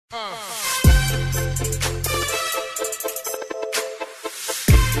Corn.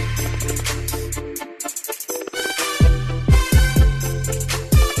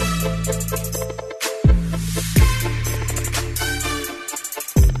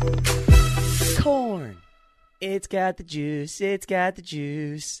 It's got the juice. It's got the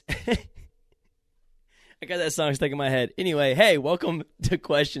juice. I got that song stuck in my head. Anyway, hey, welcome to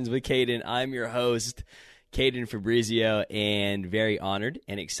Questions with Caden. I'm your host, Caden Fabrizio, and very honored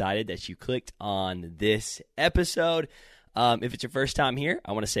and excited that you clicked on this episode. If it's your first time here,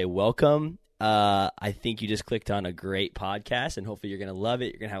 I want to say welcome. I think you just clicked on a great podcast, and hopefully you're going to love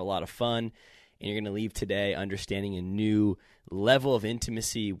it. You're going to have a lot of fun, and you're going to leave today understanding a new level of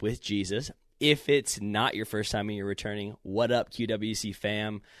intimacy with Jesus. If it's not your first time and you're returning, what up, QWC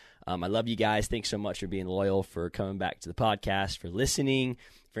fam? I love you guys. Thanks so much for being loyal, for coming back to the podcast, for listening,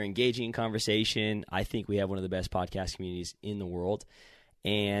 for engaging in conversation. I think we have one of the best podcast communities in the world.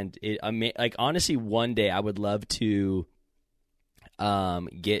 And honestly, one day I would love to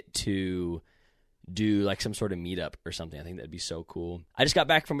get to do like some sort of meetup or something. I think that'd be so cool. I just got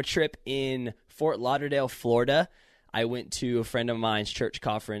back from a trip in Fort Lauderdale, Florida. I went to a friend of mine's church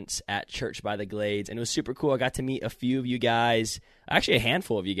conference at Church by the Glades, and it was super cool. I got to meet a few of you guys, actually a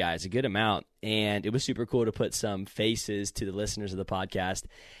handful of you guys, a good amount, and it was super cool to put some faces to the listeners of the podcast,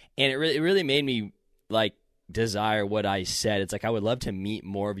 and it really made me like desire what I said. It's like I would love to meet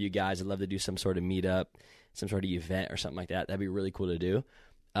more of you guys. I'd love to do some sort of meetup, some sort of event or something like that. That'd be really cool to do.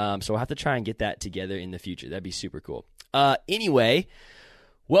 So we'll have to try and get that together in the future. That'd be super cool. Anyway,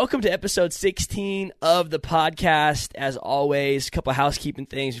 welcome to episode 16 of the podcast. As always, a couple of housekeeping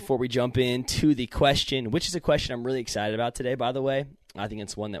things before we jump into the question, which is a question I'm really excited about today, by the way. I think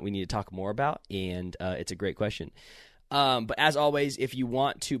it's one that we need to talk more about, and it's a great question. But as always, if you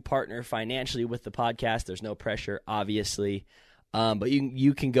want to partner financially with the podcast, there's no pressure, obviously. But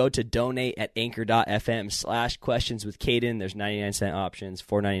you can go to donate at anchor.fm/questions with Caden. There's 99-cent options,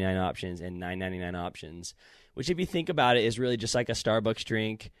 $4.99 options, and $9.99 options, which if you think about it is really just like a Starbucks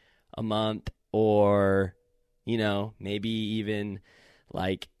drink a month, or, maybe even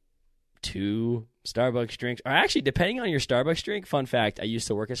like 2 Starbucks drinks. Or actually, depending on your Starbucks drink, fun fact, I used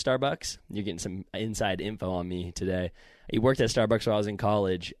to work at Starbucks. You're getting some inside info on me today. I worked at Starbucks while I was in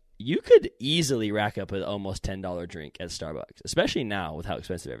college. You could easily rack up an almost $10 drink at Starbucks, especially now with how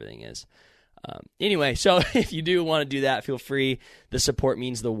expensive everything is. Anyway, so if you do want to do that, feel free. The support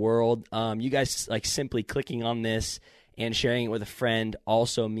means the world. You guys, like, simply clicking on this and sharing it with a friend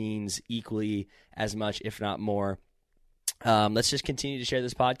also means equally as much, if not more. Let's just continue to share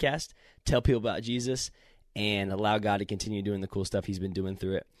this podcast, tell people about Jesus, and allow God to continue doing the cool stuff he's been doing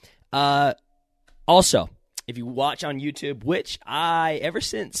through it. Also, if you watch on YouTube, which ever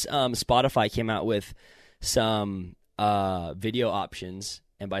since Spotify came out with some video options,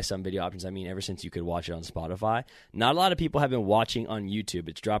 and by some video options, I mean ever since you could watch it on Spotify, not a lot of people have been watching on YouTube.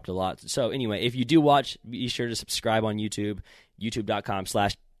 It's dropped a lot. So anyway, if you do watch, be sure to subscribe on YouTube.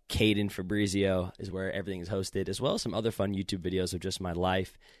 YouTube.com/Caden Fabrizio is where everything is hosted, as well as some other fun YouTube videos of just my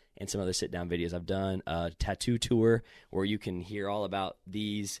life and some other sit-down videos I've done. A tattoo tour where you can hear all about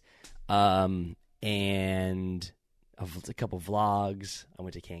these, and a couple vlogs. I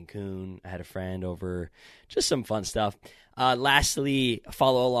went to Cancun. I had a friend over. Just some fun stuff. Lastly,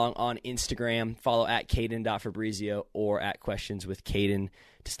 follow along on Instagram. Follow at Caden.Fabrizio or at Questions with Caden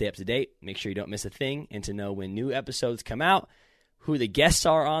to stay up to date. Make sure you don't miss a thing, and to know when new episodes come out, who the guests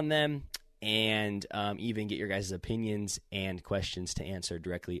are on them, and even get your guys' opinions and questions to answer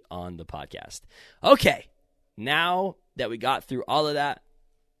directly on the podcast. Okay, now that we got through all of that,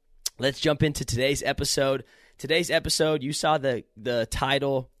 let's jump into today's episode. Today's episode, you saw the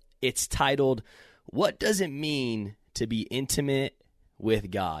title. It's titled, "What Does It Mean to Be Intimate with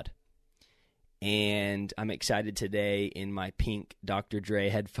God?" And I'm excited today in my pink Dr. Dre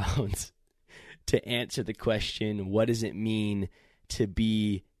headphones to answer the question, what does it mean to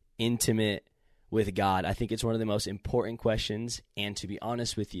be intimate with God? I think it's one of the most important questions, and to be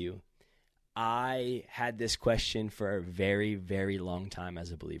honest with you, I had this question for a very, very long time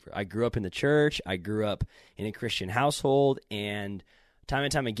as a believer. I grew up in the church. I grew up in a Christian household, and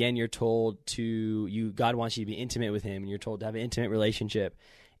time again, you're told God wants you to be intimate with him, and you're told to have an intimate relationship.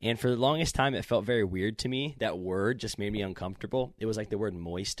 And for the longest time, it felt very weird to me. That word just made me uncomfortable. It was like the word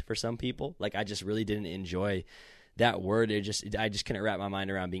moist for some people. Like, I just really didn't enjoy that word. I just couldn't wrap my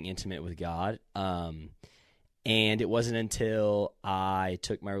mind around being intimate with God. And it wasn't until I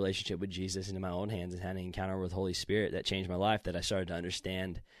took my relationship with Jesus into my own hands and had an encounter with the Holy Spirit that changed my life that I started to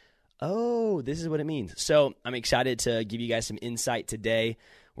understand, oh, this is what it means. So I'm excited to give you guys some insight today.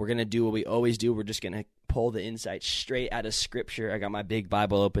 We're going to do what we always do. We're just going to pull the insights straight out of Scripture. I got my big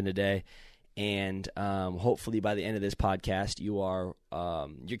Bible open today, and hopefully by the end of this podcast,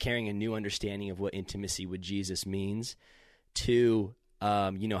 you're carrying a new understanding of what intimacy with Jesus means. You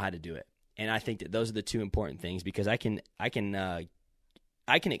know how to do it. And I think that those are the two important things, because I can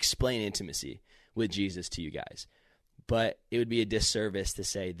explain intimacy with Jesus to you guys, but it would be a disservice to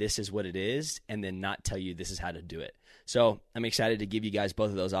say this is what it is and then not tell you this is how to do it. So I'm excited to give you guys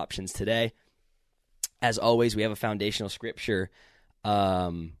both of those options today. As always, we have a foundational scripture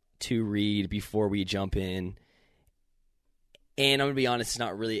to read before we jump in. And I'm going to be honest, it's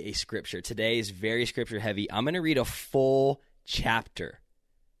not really a scripture. Today is very scripture heavy. I'm going to read a full chapter.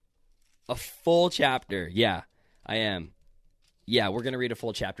 A full chapter. Yeah, I am. Yeah, we're going to read a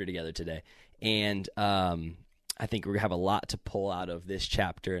full chapter together today. And I think we're going to have a lot to pull out of this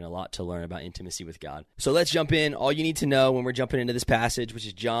chapter and a lot to learn about intimacy with God. So let's jump in. All you need to know when we're jumping into this passage, which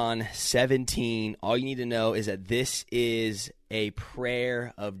is John 17, all you need to know is that this is a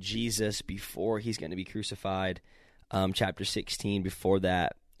prayer of Jesus before he's going to be crucified. Chapter 16, before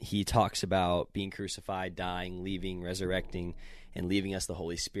that, he talks about being crucified, dying, leaving, resurrecting, and leaving us the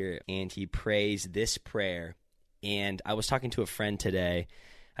Holy Spirit. And he prays this prayer. And I was talking to a friend today.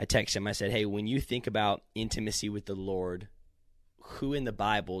 I texted him. I said, hey, when you think about intimacy with the Lord, who in the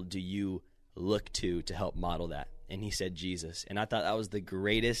Bible do you look to help model that? And he said Jesus. And I thought that was the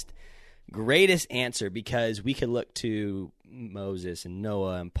greatest answer, because we could look to Moses and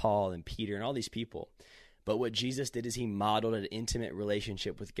Noah and Paul and Peter and all these people. But what Jesus did is he modeled an intimate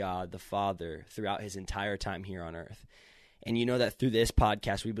relationship with God the Father throughout his entire time here on earth. And you know that through this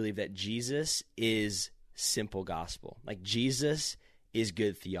podcast, we believe that Jesus is simple gospel. Like, Jesus is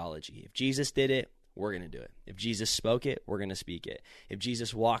good theology. If Jesus did it, we're going to do it. If Jesus spoke it, we're going to speak it. If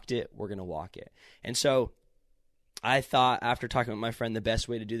Jesus walked it, we're going to walk it. And so I thought, after talking with my friend, the best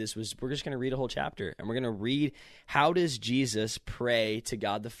way to do this was we're just going to read a whole chapter, and we're going to read, how does Jesus pray to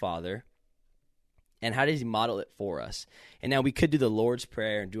God the Father, and how does he model it for us? And now we could do the Lord's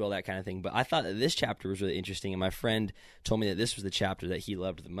Prayer and do all that kind of thing, but I thought that this chapter was really interesting, and my friend told me that this was the chapter that he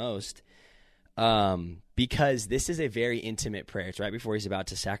loved the most, because this is a very intimate prayer. It's right before he's about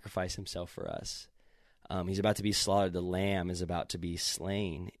to sacrifice himself for us. He's about to be slaughtered. The lamb is about to be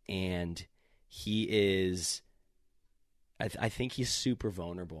slain, and he is, I think he's super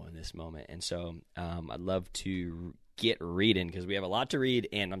vulnerable in this moment. And so I'd love to get reading, because we have a lot to read,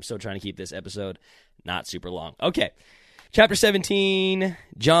 and I'm still trying to keep this episode not super long. Okay, chapter 17,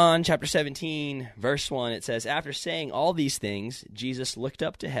 John chapter 17, verse 1, it says, after saying all these things, Jesus looked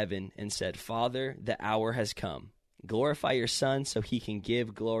up to heaven and said, Father, the hour has come. Glorify your Son so he can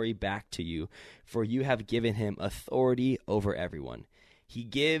give glory back to you, for you have given him authority over everyone. He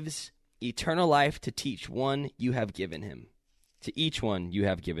gives eternal life to each one you have given him. To each one you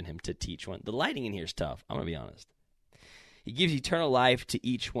have given him to teach one. The lighting in here is tough, I'm going to be honest. He gives eternal life to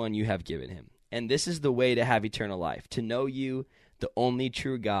each one you have given him. And this is the way to have eternal life, to know you, the only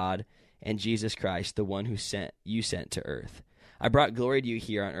true God, and Jesus Christ, the one who you sent to earth. I brought glory to you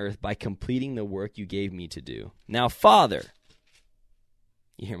here on earth by completing the work you gave me to do. Now, Father,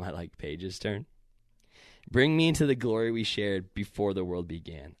 you hear my pages turn? Bring me into the glory we shared before the world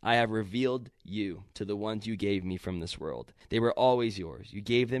began. I have revealed you to the ones you gave me from this world. They were always yours. You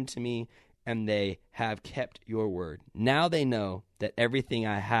gave them to me, and they have kept your word. Now they know that everything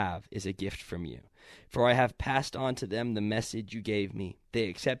I have is a gift from you. For I have passed on to them the message you gave me. They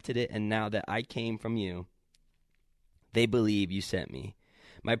accepted it, and now that I came from you, they believe you sent me.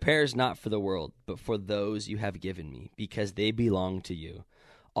 My prayer is not for the world, but for those you have given me, because they belong to you.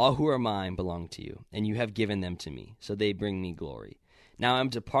 All who are mine belong to you, and you have given them to me, so they bring me glory. Now I am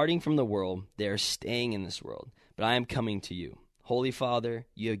departing from the world. They are staying in this world, but I am coming to you. Holy Father,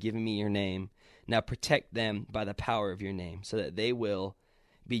 you have given me your name. Now protect them by the power of your name, so that they will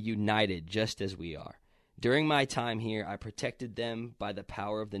be united just as we are. During my time here, I protected them by the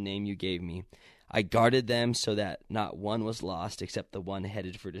power of the name you gave me. I guarded them so that not one was lost except the one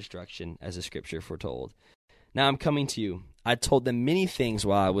headed for destruction, as the scripture foretold. Now I'm coming to you. I told them many things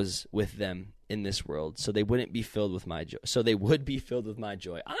while I was with them in this world, so they would be filled with my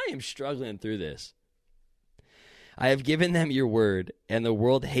joy. I am struggling through this. I have given them your word, and the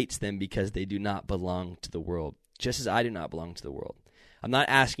world hates them because they do not belong to the world, just as I do not belong to the world. I'm not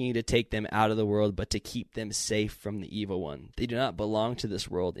asking you to take them out of the world, but to keep them safe from the evil one. They do not belong to this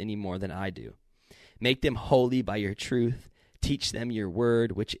world any more than I do. Make them holy by your truth. Teach them your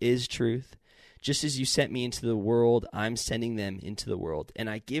word, which is truth. Just as you sent me into the world, I'm sending them into the world. And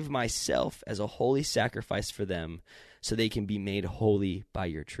I give myself as a holy sacrifice for them, so they can be made holy by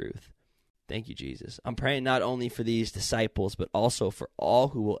your truth. Thank you, Jesus. I'm praying not only for these disciples, but also for all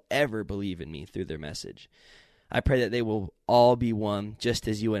who will ever believe in me through their message. I pray that they will all be one, just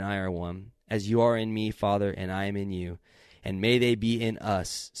as you and I are one, as you are in me, Father, and I am in you. And may they be in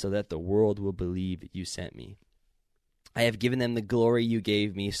us, so that the world will believe you sent me. I have given them the glory you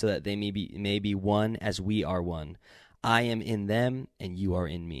gave me, so that they may be one as we are one. I am in them, and you are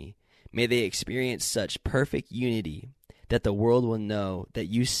in me. May they experience such perfect unity that the world will know that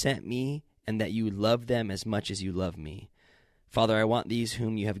you sent me and that you love them as much as you love me. Father, I want these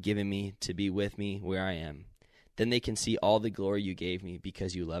whom you have given me to be with me where I am. Then they can see all the glory you gave me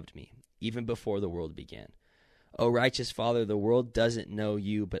because you loved me, even before the world began. O righteous Father, the world doesn't know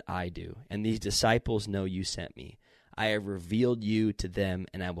you, but I do, and these disciples know you sent me. I have revealed you to them,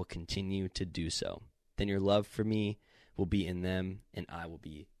 and I will continue to do so. Then your love for me will be in them, and I will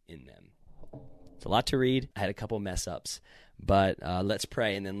be in them. It's a lot to read. I had a couple mess-ups, but let's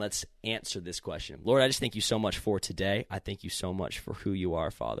pray, and then let's answer this question. Lord, I just thank you so much for today. I thank you so much for who you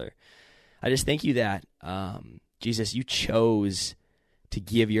are, Father. I just thank you that, Jesus, you chose to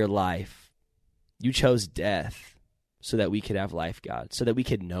give your life. You chose death so that we could have life, God, so that we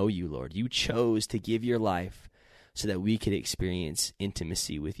could know you, Lord. You chose to give your life so that we could experience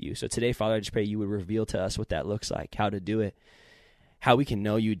intimacy with you. So today, Father, I just pray you would reveal to us what that looks like, how to do it, how we can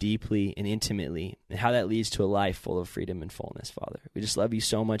know you deeply and intimately, and how that leads to a life full of freedom and fullness, Father. We just love you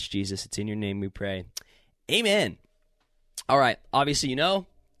so much, Jesus. It's in your name we pray. Amen. All right. Obviously, you know,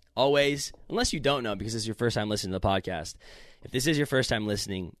 always, unless you don't know because this is your first time listening to the podcast, if this is your first time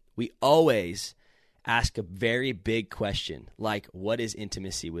listening, we always ask a very big question, like, what is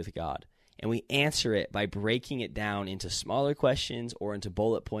intimacy with God? And we answer it by breaking it down into smaller questions or into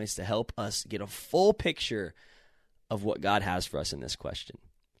bullet points to help us get a full picture of what God has for us in this question.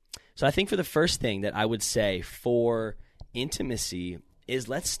 So I think for the first thing that I would say for intimacy is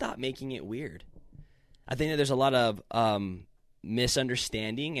let's stop making it weird. I think that there's a lot of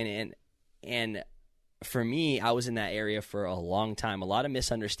misunderstanding, and for me, I was in that area for a long time. A lot of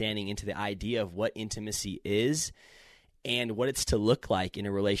misunderstanding into the idea of what intimacy is and what it's to look like in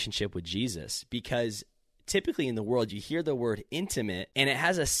a relationship with Jesus. Because typically in the world, you hear the word intimate, and it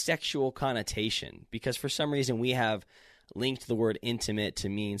has a sexual connotation because for some reason we have linked the word intimate to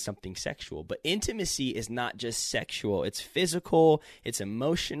mean something sexual. But intimacy is not just sexual. It's physical, it's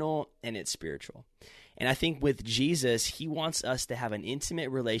emotional, and it's spiritual. And I think with Jesus, he wants us to have an intimate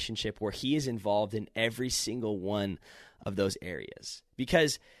relationship where he is involved in every single one of those areas.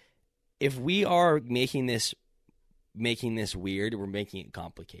 Because if we are making this weird, we're making it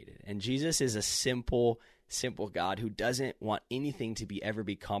complicated. And Jesus is a simple God who doesn't want anything to ever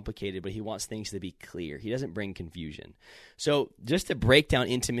be complicated, but he wants things to be clear. He doesn't bring confusion. So just to break down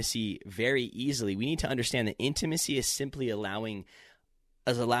intimacy very easily, we need to understand that intimacy is simply allowing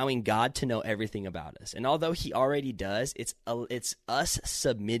God to know everything about us. And although he already does, it's us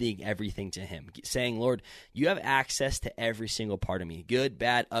submitting everything to him, saying, Lord, you have access to every single part of me, good,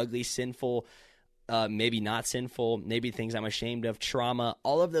 bad, ugly, sinful, maybe not sinful, maybe things I'm ashamed of, trauma,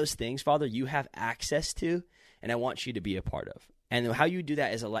 all of those things, Father, you have access to, and I want you to be a part of. And how you do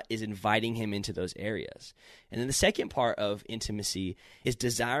that is inviting him into those areas. And then the second part of intimacy is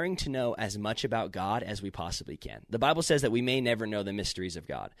desiring to know as much about God as we possibly can. The Bible says that we may never know the mysteries of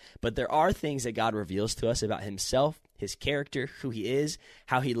God, but there are things that God reveals to us about himself, his character, who he is,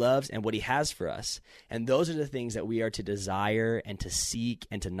 how he loves, and what he has for us. And those are the things that we are to desire and to seek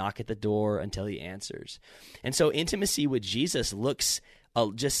and to knock at the door until he answers. And so intimacy with Jesus looks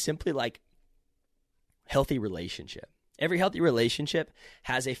just simply like healthy relationship. Every healthy relationship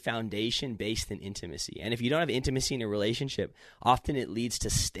has a foundation based in intimacy. And if you don't have intimacy in a relationship, often it leads to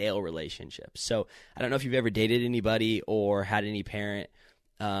stale relationships. So I don't know if you've ever dated anybody or had any parent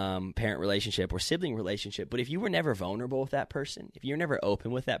relationship or sibling relationship, but if you were never vulnerable with that person, if you're never open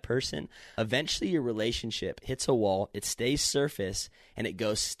with that person, eventually your relationship hits a wall, it stays surface, and it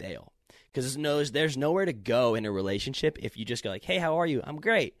goes stale. Because there's nowhere to go in a relationship if you just go like, hey, how are you? I'm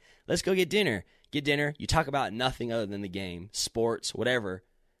great. Let's go get dinner. You talk about nothing other than the game, sports, whatever,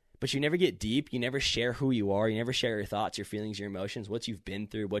 but you never get deep. You never share who you are. You never share your thoughts, your feelings, your emotions, what you've been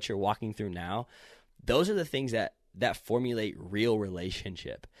through, what you're walking through now. Those are the things that formulate real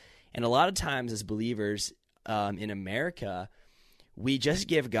relationship. And a lot of times as believers in America, we just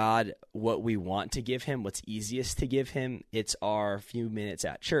give God what we want to give him, what's easiest to give him. It's our few minutes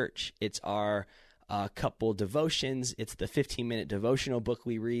at church. It's our couple devotions. It's the 15-minute devotional book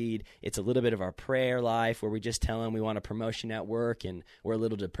we read. It's a little bit of our prayer life where we just tell him we want a promotion at work and we're a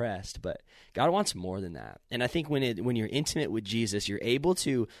little depressed. But God wants more than that. And I think when you're intimate with Jesus, you're able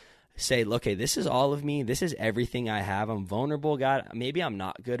to say, okay, this is all of me. This is everything I have. I'm vulnerable, God. Maybe I'm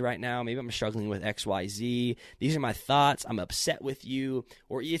not good right now. Maybe I'm struggling with X, Y, Z. These are my thoughts. I'm upset with you.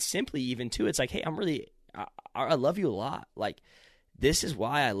 Or it's simply even too, it's like, hey, I love you a lot. Like, this is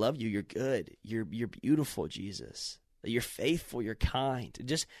why I love you. You're good. You're beautiful, Jesus. You're faithful. You're kind.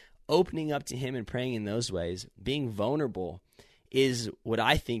 Just opening up to him and praying in those ways, being vulnerable, is what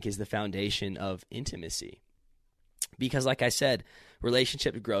I think is the foundation of intimacy. Because like I said,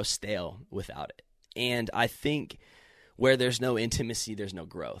 relationships grow stale without it. And I think where there's no intimacy, there's no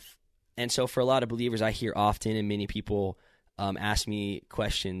growth. And so for a lot of believers, I hear often, and many people ask me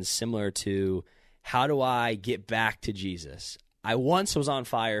questions similar to, how do I get back to Jesus? I once was on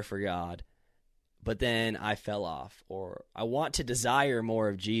fire for God, but then I fell off. Or I want to desire more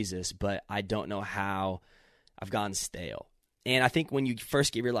of Jesus, but I don't know how. I've gone stale. And I think when you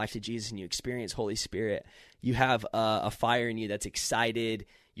first give your life to Jesus and you experience Holy Spirit, you have a fire in you that's excited.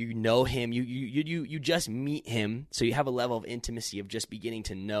 You know him. You just meet him, so you have a level of intimacy of just beginning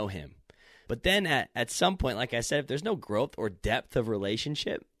to know him. But then at some point, like I said, if there's no growth or depth of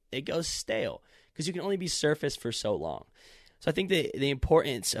relationship, it goes stale because you can only be surface for so long. So I think the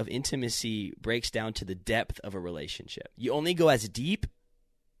importance of intimacy breaks down to the depth of a relationship. You only go as deep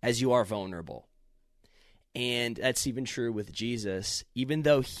as you are vulnerable. And that's even true with Jesus. Even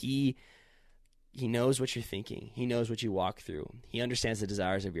though he knows what you're thinking, he knows what you walk through, he understands the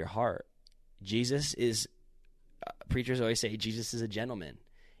desires of your heart. Jesus is, preachers always say, Jesus is a gentleman.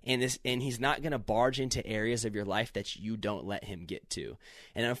 And he's not going to barge into areas of your life that you don't let him get to.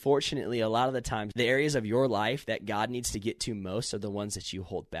 And unfortunately, a lot of the times, the areas of your life that God needs to get to most are the ones that you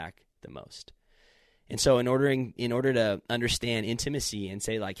hold back the most. And so in order to understand intimacy and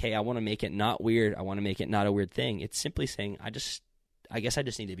say like, hey, I want to make it not weird, I want to make it not a weird thing, it's simply saying, I guess I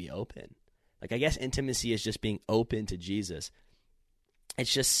just need to be open. Like, I guess intimacy is just being open to Jesus.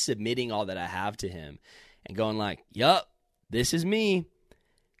 It's just submitting all that I have to him and going like, yup, this is me.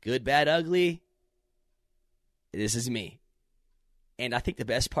 Good, bad, ugly, this is me. And I think the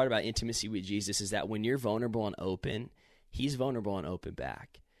best part about intimacy with Jesus is that when you're vulnerable and open, he's vulnerable and open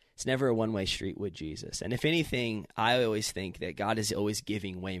back. It's never a one-way street with Jesus. And if anything, I always think that God is always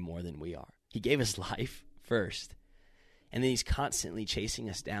giving way more than we are. He gave his life first. And then he's constantly chasing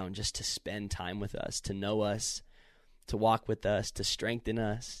us down just to spend time with us, to know us, to walk with us, to strengthen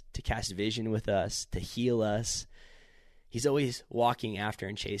us, to cast vision with us, to heal us. He's always walking after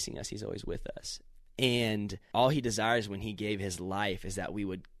and chasing us. He's always with us. And all he desires when he gave his life is that we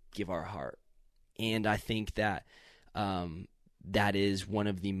would give our heart. And I think that that is one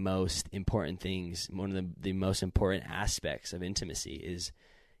of the most important things, one of the most important aspects of intimacy is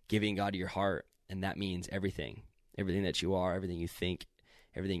giving God your heart. And that means everything that you are, everything you think,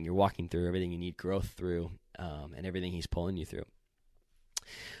 everything you're walking through, everything you need growth through, and everything he's pulling you through.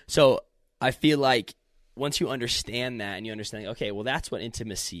 So I feel like once you understand that and you understand, okay, well, that's what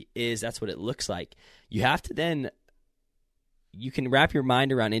intimacy is, that's what it looks like, you have to then, you can wrap your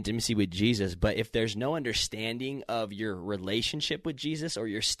mind around intimacy with Jesus, but if there's no understanding of your relationship with Jesus or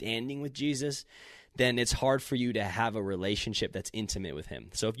your standing with Jesus, then it's hard for you to have a relationship that's intimate with him.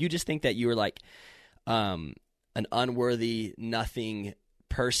 So if you just think that you are like an unworthy, nothing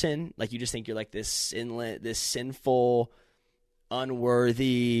person, like you just think you're like this sinful,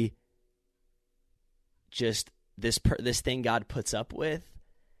 unworthy, just this thing God puts up with,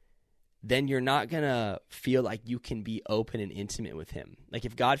 then you're not going to feel like you can be open and intimate with him. Like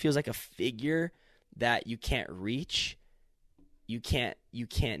if God feels like a figure that you can't reach, you can't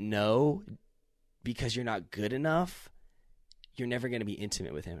know because you're not good enough, you're never going to be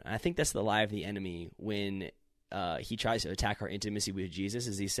intimate with him. And I think that's the lie of the enemy when he tries to attack our intimacy with Jesus,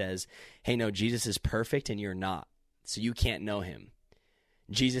 is he says, hey, no, Jesus is perfect and you're not, so you can't know him.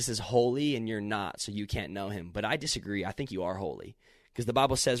 Jesus is holy and you're not, so you can't know him. But I disagree. I think you are holy. Because the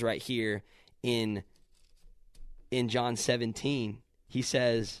Bible says right here in John 17, he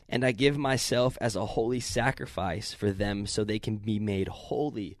says, and I give myself as a holy sacrifice for them so they can be made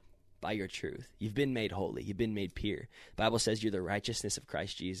holy by your truth. You've been made holy. You've been made pure. The Bible says you're the righteousness of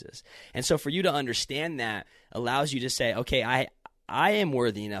Christ Jesus. And so for you to understand that allows you to say, okay, I am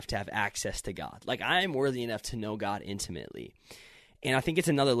worthy enough to have access to God. Like I am worthy enough to know God intimately. And I think it's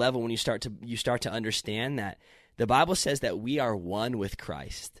another level when you start to understand that the Bible says that we are one with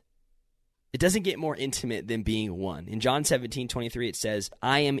Christ. It doesn't get more intimate than being one. In John 17:23, it says,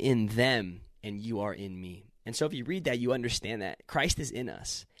 I am in them and you are in me. And so if you read that, you understand that Christ is in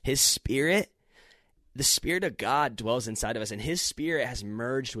us. His Spirit, the Spirit of God dwells inside of us, and his Spirit has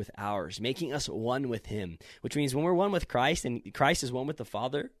merged with ours, making us one with him, which means when we're one with Christ and Christ is one with the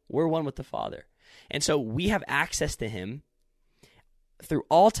Father, we're one with the Father. And so we have access to him through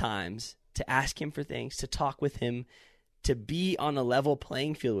all times to ask him for things, to talk with him, to be on a level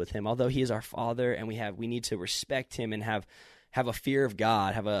playing field with him. Although he is our Father, and we need to respect him and have a fear of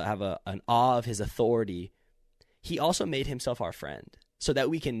God, have an awe of his authority. He also made himself our friend so that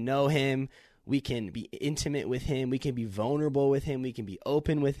we can know him, we can be intimate with him, we can be vulnerable with him, we can be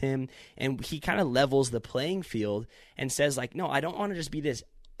open with him. And he kind of levels the playing field and says, like, no, I don't want to just be this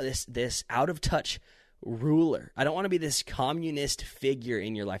out of touch ruler. I don't want to be this communist figure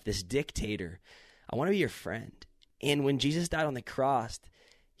in your life, this dictator. I want to be your friend. And when Jesus died on the cross,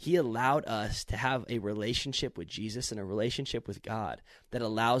 he allowed us to have a relationship with Jesus and a relationship with God that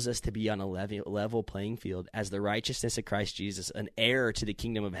allows us to be on a level playing field as the righteousness of Christ Jesus, an heir to the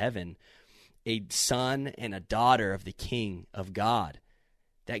kingdom of heaven, a son and a daughter of the King of God.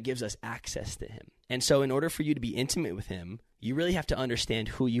 That gives us access to him. And so in order for you to be intimate with him, you really have to understand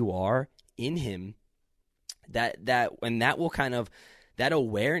who you are in him. That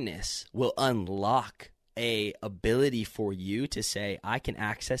awareness will unlock a ability for you to say, I can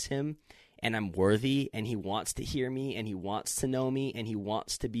access him, and I'm worthy, and he wants to hear me, and he wants to know me, and he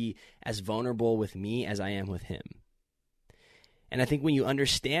wants to be as vulnerable with me as I am with him. And I think when you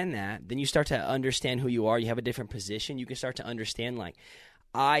understand that, then you start to understand who you are. You have a different position. You can start to understand, like,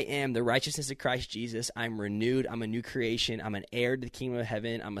 I am the righteousness of Christ Jesus. I'm renewed. I'm a new creation. I'm an heir to the kingdom of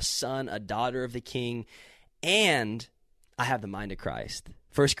heaven. I'm a son, a daughter of the King, and I have the mind of Christ.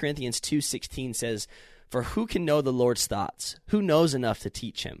 1 Corinthians 2:16 says, for who can know the Lord's thoughts? Who knows enough to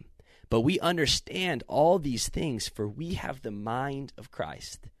teach him? But we understand all these things, for we have the mind of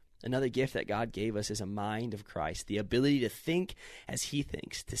Christ. Another gift that God gave us is a mind of Christ, the ability to think as he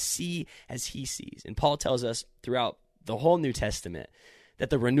thinks, to see as he sees. And Paul tells us throughout the whole New Testament that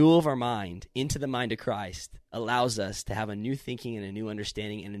the renewal of our mind into the mind of Christ allows us to have a new thinking and a new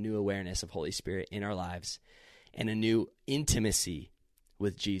understanding and a new awareness of Holy Spirit in our lives and a new intimacy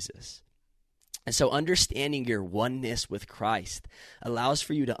with Jesus. And so understanding your oneness with Christ allows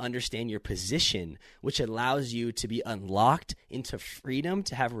for you to understand your position, which allows you to be unlocked into freedom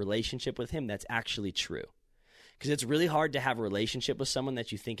to have a relationship with him that's actually true. Because it's really hard to have a relationship with someone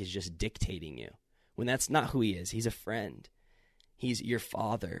that you think is just dictating you, when that's not who he is. He's a friend. He's your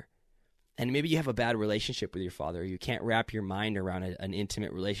father. And maybe you have a bad relationship with your father. You can't wrap your mind around an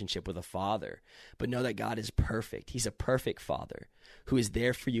intimate relationship with a father. But know that God is perfect. He's a perfect father who is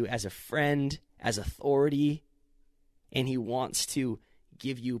there for you as a friend, as authority, and he wants to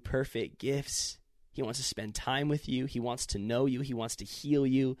give you perfect gifts. He wants to spend time with you. He wants to know you. He wants to heal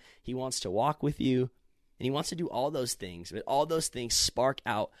you. He wants to walk with you, and he wants to do all those things. But all those things spark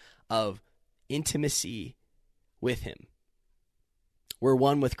out of intimacy with him. We're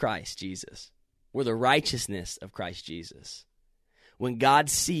one with Christ Jesus. We're the righteousness of Christ Jesus. When God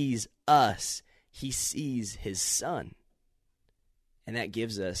sees us, he sees his son. And that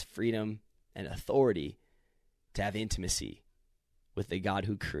gives us freedom and authority to have intimacy with the God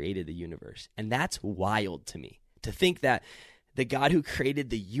who created the universe. And that's wild to me, to think that the God who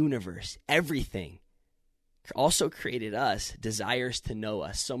created the universe, everything, also created us, desires to know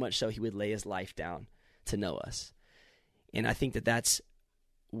us, so much so he would lay his life down to know us. And I think that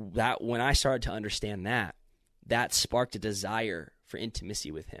when I started to understand that sparked a desire for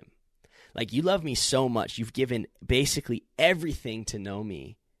intimacy with him. Like, you love me so much, you've given basically everything to know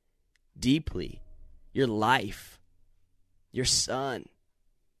me deeply, your life, your son.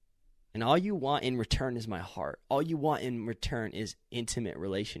 And all you want in return is my heart. All you want in return is intimate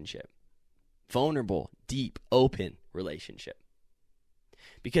relationship. Vulnerable, deep, open relationship.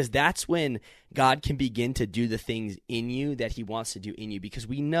 Because that's when God can begin to do the things in you that he wants to do in you. Because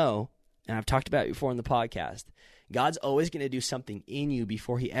we know, and I've talked about it before in the podcast, God's always going to do something in you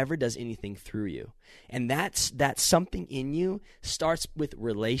before he ever does anything through you. And that something in you starts with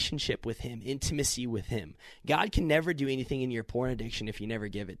relationship with him, intimacy with him. God can never do anything in your porn addiction if you never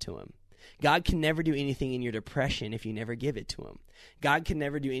give it to him. God can never do anything in your depression if you never give it to him. God can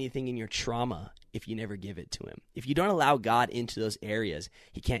never do anything in your trauma if you never give it to him. If you don't allow God into those areas,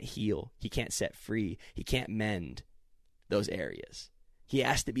 he can't heal. He can't set free. He can't mend those areas. He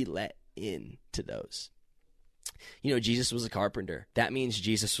has to be let into those. You know, Jesus was a carpenter. That means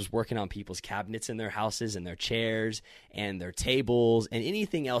Jesus was working on people's cabinets in their houses and their chairs and their tables and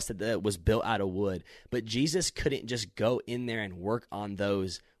anything else that was built out of wood. But Jesus couldn't just go in there and work on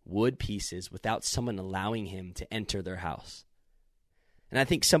those wood pieces without someone allowing him to enter their house. And I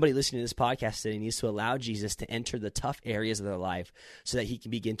think somebody listening to this podcast today needs to allow Jesus to enter the tough areas of their life so that he can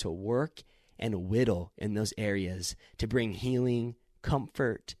begin to work and whittle in those areas to bring healing,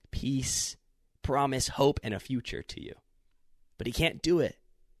 comfort, peace, promise, hope, and a future to you. But he can't do it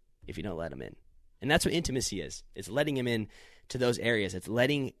if you don't let him in. And that's what intimacy is. It's letting him in to those areas. It's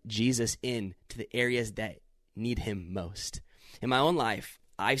letting Jesus in to the areas that need him most. In my own life,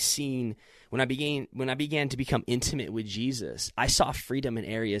 I've seen when I began to become intimate with Jesus, I saw freedom in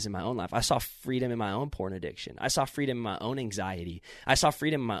areas in my own life. I saw freedom in my own porn addiction. I saw freedom in my own anxiety. I saw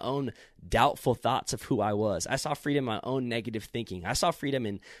freedom in my own doubtful thoughts of who I was. I saw freedom in my own negative thinking. I saw freedom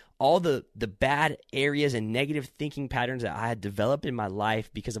in all the bad areas and negative thinking patterns that I had developed in my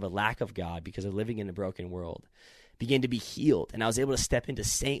life because of a lack of God, because of living in a broken world, began to be healed. And I was able to step into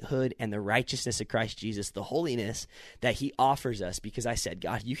sainthood and the righteousness of Christ Jesus, the holiness that he offers us, because I said,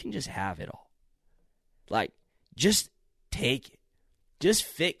 God, you can just have it all. Like, just take it. Just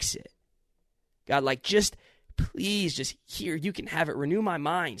fix it. God, like, just please, just here, you can have it. Renew my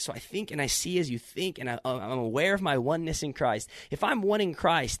mind so I think and I see as you think, and I'm aware of my oneness in Christ. If I'm one in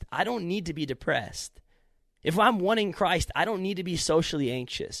Christ, I don't need to be depressed. If I'm one in Christ, I don't need to be socially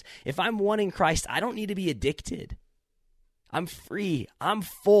anxious. If I'm one in Christ, I don't need to be addicted. I'm free. I'm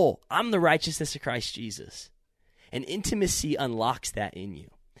full. I'm the righteousness of Christ Jesus. And intimacy unlocks that in you.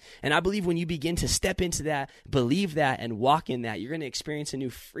 And I believe when you begin to step into that, believe that, and walk in that, you're going to experience a new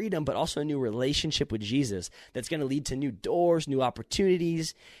freedom, but also a new relationship with Jesus that's going to lead to new doors, new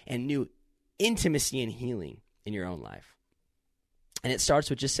opportunities, and new intimacy and healing in your own life. And it starts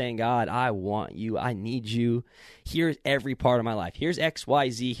with just saying, God, I want you. I need you. Here's every part of my life. Here's X, Y,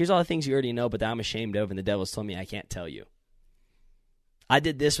 Z. Here's all the things you already know, but that I'm ashamed of, and the devil's told me I can't tell you. I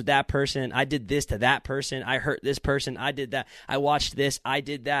did this with that person. I did this to that person. I hurt this person. I did that. I watched this. I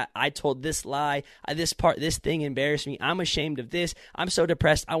did that. I told this lie. This thing embarrassed me. I'm ashamed of this. I'm so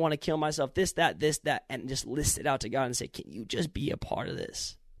depressed. I want to kill myself. This, that, and just list it out to God and say, can you just be a part of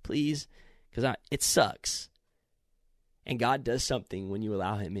this, please? Because it sucks. And God does something when you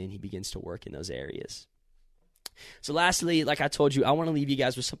allow him in. He begins to work in those areas. So lastly, like I told you, I want to leave you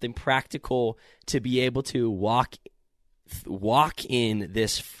guys with something practical to be able to walk in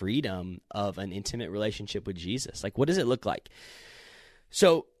this freedom of an intimate relationship with Jesus. Like, what does it look like?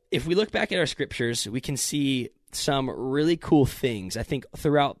 So if we look back at our scriptures, we can see some really cool things. I think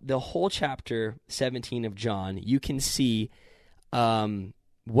throughout the whole chapter 17 of John, you can see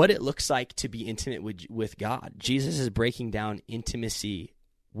what it looks like to be intimate with God. Jesus is breaking down intimacy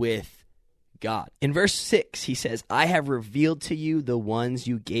with God. In verse 6, he says, I have revealed to you the ones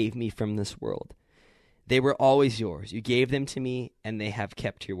you gave me from this world. They were always yours. You gave them to me, and they have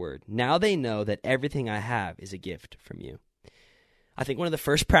kept your word. Now they know that everything I have is a gift from you. I think one of the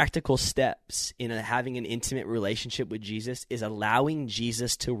first practical steps in having an intimate relationship with Jesus is allowing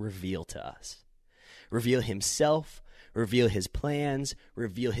Jesus to reveal to us. Reveal himself, reveal his plans,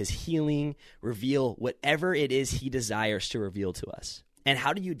 reveal his healing, reveal whatever it is he desires to reveal to us. And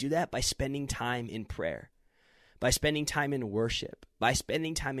how do you do that? By spending time in prayer, by spending time in worship, by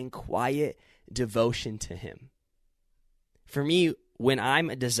spending time in quiet devotion to him. For me, when I'm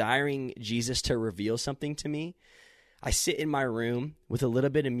desiring Jesus to reveal something to me, I sit in my room with a little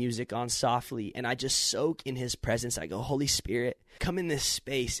bit of music on softly, and I just soak in his presence. I go, Holy Spirit, come in this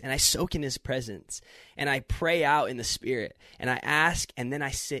space, and I soak in his presence, and I pray out in the Spirit, and I ask, and then I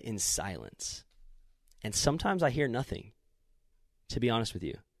sit in silence. And sometimes I hear nothing, to be honest with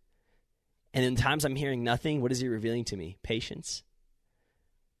you. And in times I'm hearing nothing, what is he revealing to me? Patience,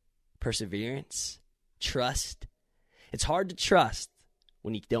 perseverance, trust. It's hard to trust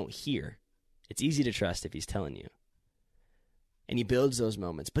when you don't hear. It's easy to trust if he's telling you. And he builds those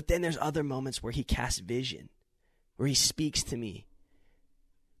moments. But then there's other moments where he casts vision, where he speaks to me,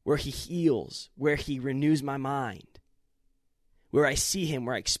 where he heals, where he renews my mind, where I see him,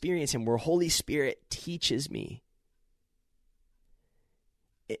 where I experience him, where Holy Spirit teaches me.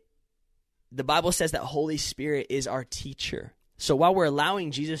 The Bible says that Holy Spirit is our teacher. So while we're allowing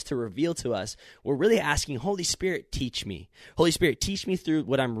Jesus to reveal to us, we're really asking, Holy Spirit, teach me. Holy Spirit, teach me through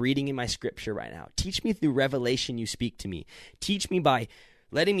what I'm reading in my scripture right now. Teach me through revelation you speak to me. Teach me by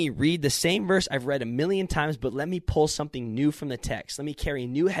letting me read the same verse I've read 1,000,000 times, but let me pull something new from the text. Let me carry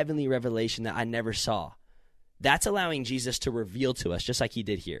new heavenly revelation that I never saw. That's allowing Jesus to reveal to us, just like he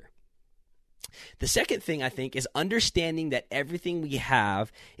did here. The second thing, I think, is understanding that everything we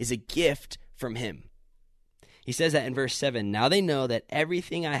have is a gift from him. He says that in verse 7, now they know that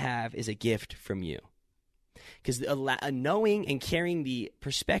everything I have is a gift from you. Because knowing and carrying the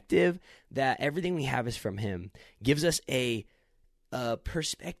perspective that everything we have is from him gives us a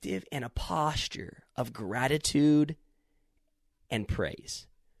perspective and a posture of gratitude and praise.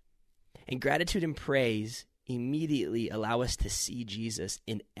 And gratitude and praise immediately allow us to see Jesus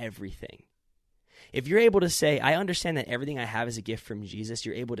in everything. If you're able to say, I understand that everything I have is a gift from Jesus,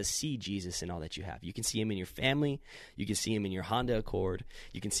 you're able to see Jesus in all that you have. You can see him in your family. You can see him in your Honda Accord.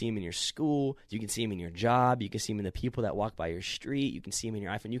 You can see him in your school. You can see him in your job. You can see him in the people that walk by your street. You can see him in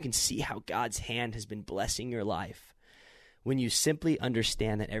your iPhone. You can see how God's hand has been blessing your life when you simply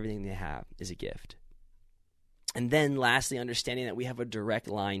understand that everything they have is a gift. And then lastly, understanding that we have a direct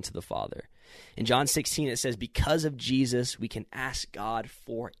line to the Father. In John 16, it says, because of Jesus, we can ask God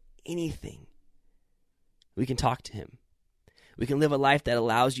for anything. We can talk to him. We can live a life that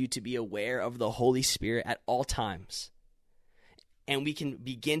allows you to be aware of the Holy Spirit at all times. And we can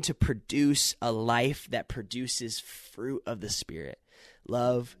begin to produce a life that produces fruit of the Spirit.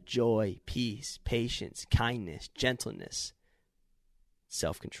 Love, joy, peace, patience, kindness, gentleness,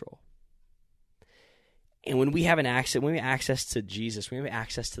 self-control. And when we have access to Jesus, when we have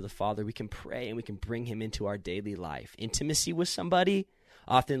access to the Father, we can pray and we can bring him into our daily life. Intimacy with somebody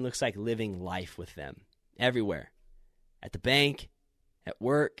often looks like living life with them everywhere. At the bank, at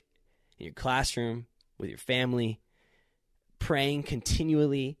work, in your classroom, with your family. Praying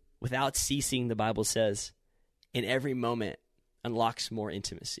continually without ceasing, the Bible says, in every moment unlocks more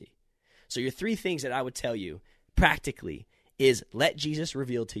intimacy. So your 3 things that I would tell you practically is let Jesus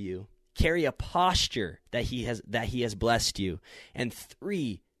reveal to you, carry a posture that he has blessed you, and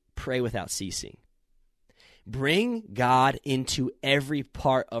 3, pray without ceasing. Bring God into every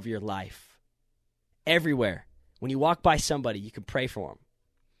part of your life. Everywhere. When you walk by somebody, you can pray for them.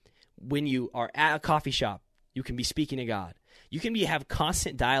 When you are at a coffee shop, you can be speaking to God. You can have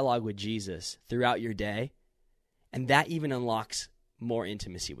constant dialogue with Jesus throughout your day, and that even unlocks more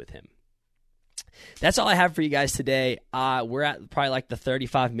intimacy with him. That's all I have for you guys today. We're at probably like the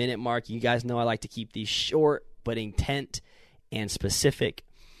 35-minute mark. You guys know I like to keep these short but intent and specific.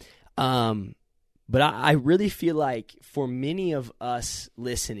 But I really feel like for many of us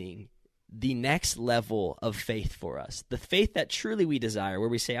listening, the next level of faith for us, the faith that truly we desire, where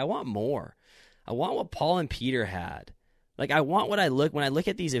we say, I want more. I want what Paul and Peter had. Like, I want when I look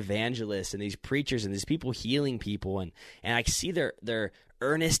at these evangelists and these preachers and these people healing people and I see their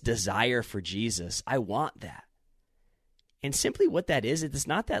earnest desire for Jesus. I want that. And simply what that is, it's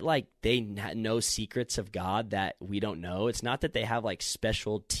not that like they know secrets of God that we don't know. It's not that they have like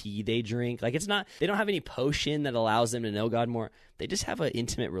special tea they drink. Like, it's not, they don't have any potion that allows them to know God more. They just have an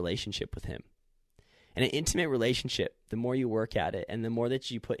intimate relationship with him. And an intimate relationship, the more you work at it and the more that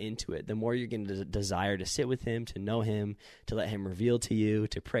you put into it, the more you're going to desire to sit with him, to know him, to let him reveal to you,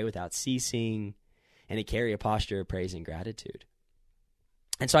 to pray without ceasing, and to carry a posture of praise and gratitude.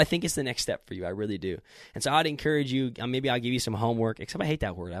 And so I think it's the next step for you. I really do. And so I'd encourage you, maybe I'll give you some homework, except I hate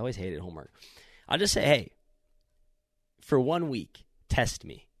that word. I always hated homework. I'll just say, hey, for 1 week, test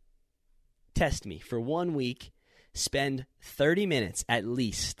me. Test me. For 1 week, spend 30 minutes at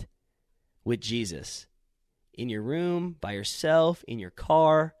least with Jesus in your room, by yourself, in your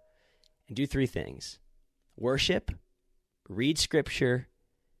car, and do 3 things. Worship, read scripture,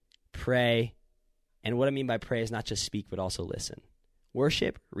 pray, and what I mean by pray is not just speak, but also listen.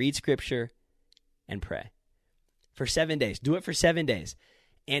 Worship, read scripture, and pray. For 7 days. Do it for 7 days.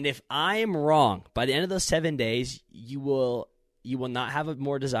 And if I am wrong, by the end of those 7 days, you will not have a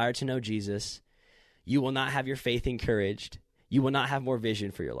more desire to know Jesus. You will not have your faith encouraged. You will not have more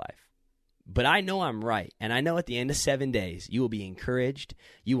vision for your life. But I know I'm right, and I know at the end of 7 days, you will be encouraged.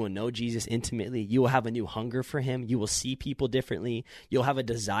 You will know Jesus intimately. You will have a new hunger for him. You will see people differently. You'll have a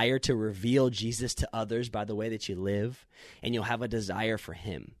desire to reveal Jesus to others by the way that you live, and you'll have a desire for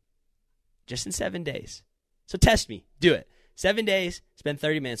him just in 7 days. So test me. Do it. 7 days, spend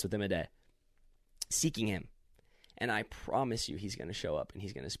 30 minutes with him a day, seeking him. And I promise you he's going to show up and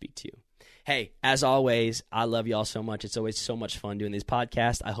he's going to speak to you. Hey, as always, I love you all so much. It's always so much fun doing these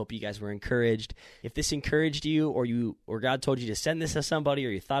podcasts. I hope you guys were encouraged. If this encouraged you or God told you to send this to somebody or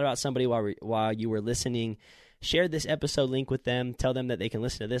you thought about somebody while you were listening, share this episode link with them. Tell them that they can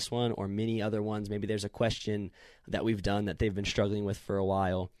listen to this one or many other ones. Maybe there's a question that we've done that they've been struggling with for a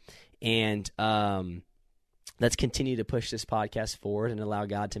while. And let's continue to push this podcast forward and allow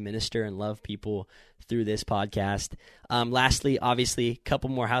God to minister and love people through this podcast. Lastly, obviously, a couple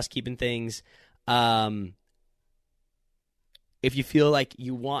more housekeeping things. If you feel like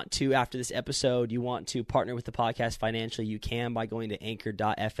you want to, after this episode, you want to partner with the podcast financially, you can by going to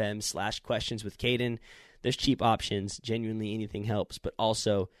anchor.fm/questionswithcaden. There's cheap options. Genuinely, anything helps. But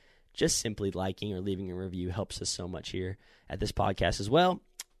also, just simply liking or leaving a review helps us so much here at this podcast as well.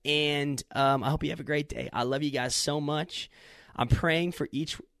 And I hope you have a great day. I love you guys so much. I'm praying for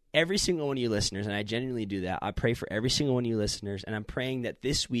each every single one of you listeners, and I genuinely do that. I pray for every single one of you listeners, and I'm praying that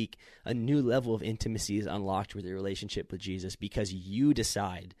this week a new level of intimacy is unlocked with your relationship with Jesus because you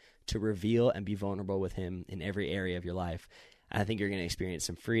decide to reveal and be vulnerable with him in every area of your life. I think you're going to experience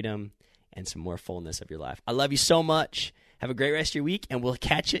some freedom and some more fullness of your life. I love you so much. Have a great rest of your week, and we'll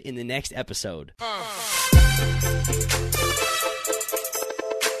catch you in the next episode.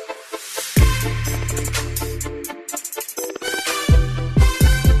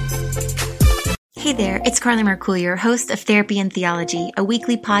 Hey there, it's Carly Mercourier, host of Therapy and Theology, a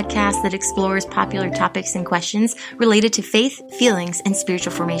weekly podcast that explores popular topics and questions related to faith, feelings, and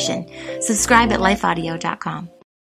spiritual formation. Subscribe at lifeaudio.com.